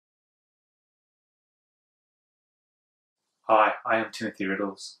Hi, I am Timothy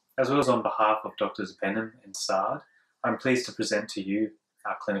Riddles. As well as on behalf of Doctors Benham and Sard, I'm pleased to present to you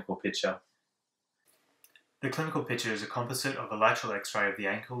our clinical picture. The clinical picture is a composite of a lateral X-ray of the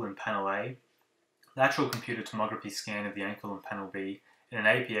ankle in panel A, lateral computed tomography scan of the ankle in panel B, and an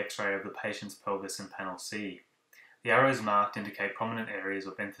AP X-ray of the patient's pelvis in panel C. The arrows marked indicate prominent areas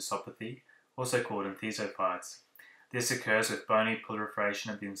of enthesopathy, also called enthesophytes. This occurs with bony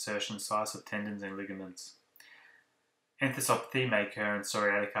proliferation at the insertion sites of tendons and ligaments. Enthesopathy may occur in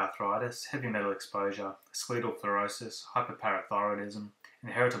psoriatic arthritis, heavy metal exposure, skeletal fluorosis, hypoparathyroidism,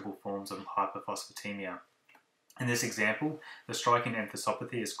 and heritable forms of hypophosphatemia. In this example, the striking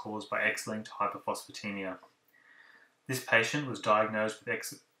enthesopathy is caused by X-linked hypophosphatemia. This patient was diagnosed with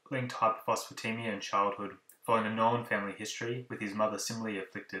X-linked hypophosphatemia in childhood, following a known family history with his mother similarly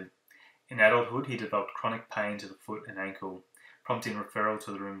afflicted. In adulthood, he developed chronic pain to the foot and ankle, prompting referral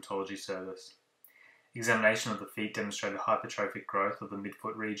to the rheumatology service. Examination of the feet demonstrated hypertrophic growth of the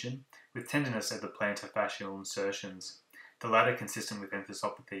midfoot region, with tenderness at the plantar fascial insertions, the latter consistent with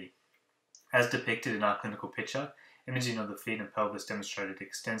enthesopathy. As depicted in our clinical picture, imaging of the feet and pelvis demonstrated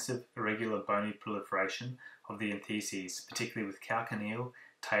extensive, irregular bony proliferation of the entheses, particularly with calcaneal,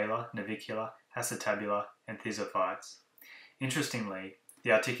 talar, navicular, acetabular, and enthesophytes. Interestingly,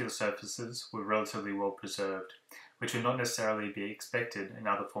 the articular surfaces were relatively well preserved, which would not necessarily be expected in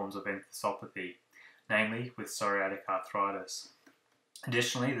other forms of enthesopathy, namely with psoriatic arthritis.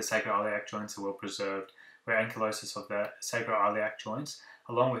 Additionally, the sacroiliac joints are well preserved, where ankylosis of the sacroiliac joints,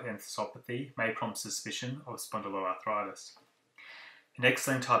 along with enthesopathy, may prompt suspicion of spondyloarthritis. In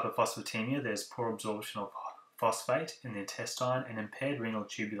X-linked hypophosphatemia, there is poor absorption of phosphate in the intestine and impaired renal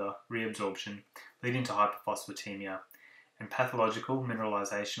tubular reabsorption, leading to hypophosphatemia, and pathological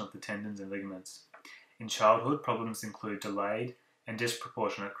mineralization of the tendons and ligaments. In childhood, problems include delayed and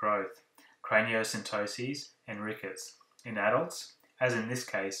disproportionate growth, craniosynostoses, and rickets. In adults, as in this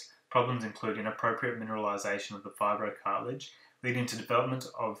case, problems include inappropriate mineralization of the fibrocartilage, leading to development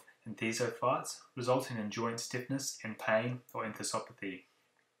of enthesophytes, resulting in joint stiffness and pain or enthesopathy.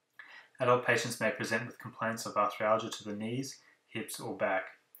 Adult patients may present with complaints of arthralgia to the knees, hips, or back.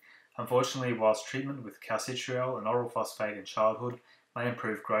 Unfortunately, whilst treatment with calcitriol and oral phosphate in childhood may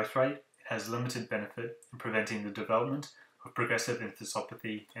improve growth rate, it has limited benefit in preventing the development of progressive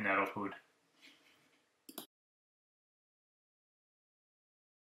enthesopathy in adulthood.